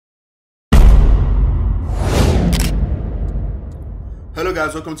Hello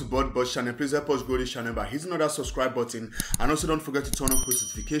guys, welcome to Davido'S channel. Please help us grow this channel by hitting on that subscribe button, and also don't forget to turn on post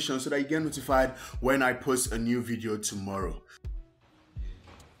notifications so that you get notified when I post a new video tomorrow.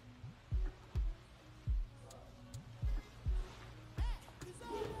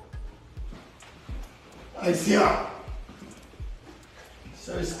 I see her.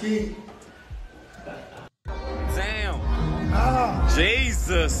 So ski. Damn.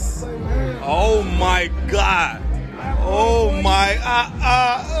 Jesus. Oh my God. Oh my.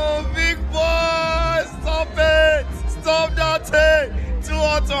 Oh, big boy. Stop it. Stop that thing. Too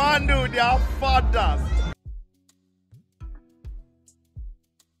hot to handle their fathers.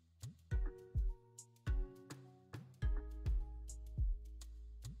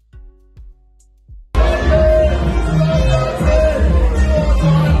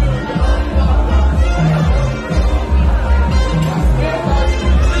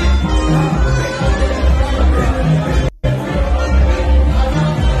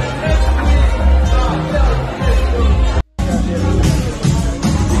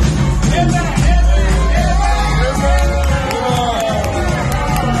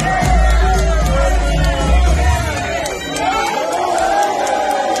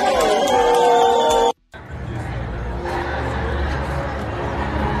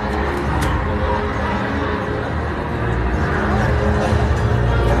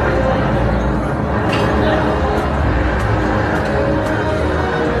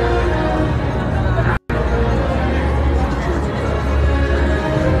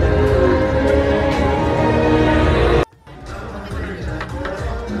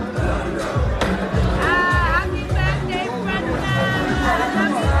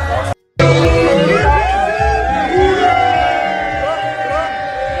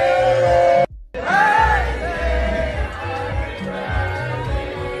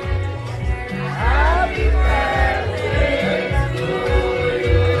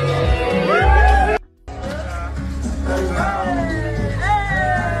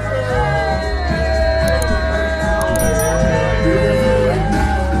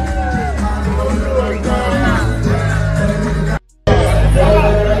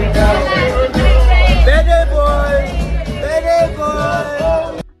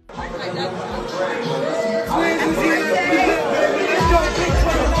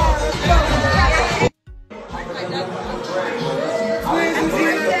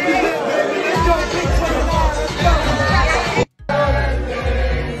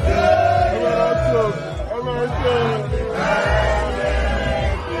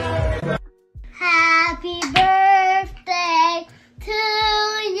 Happy birthday to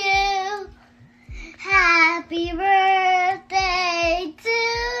you. Happy birthday to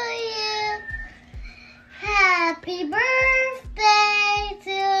you. Happy birthday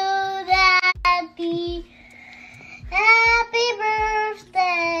to Daddy. Happy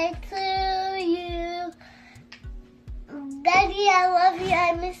birthday to you. Daddy, I love you. I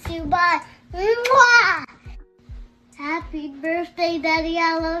miss you. Bye. Mwah! Happy birthday, Daddy.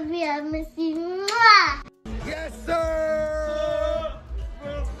 I love you. I miss you. Mwah! Yes, sir.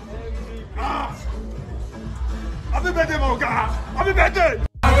 Happy birthday, my God. Happy birthday.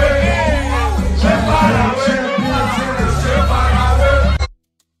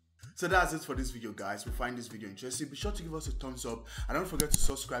 So that's it for this video, guys. If you find this video interesting, be sure to give us a thumbs up, and don't forget to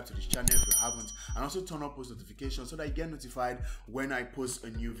subscribe to this channel if you haven't, and also turn on post notifications so that you get notified when I post a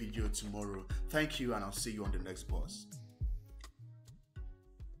new video tomorrow. Thank you, and I'll see you on the next boss.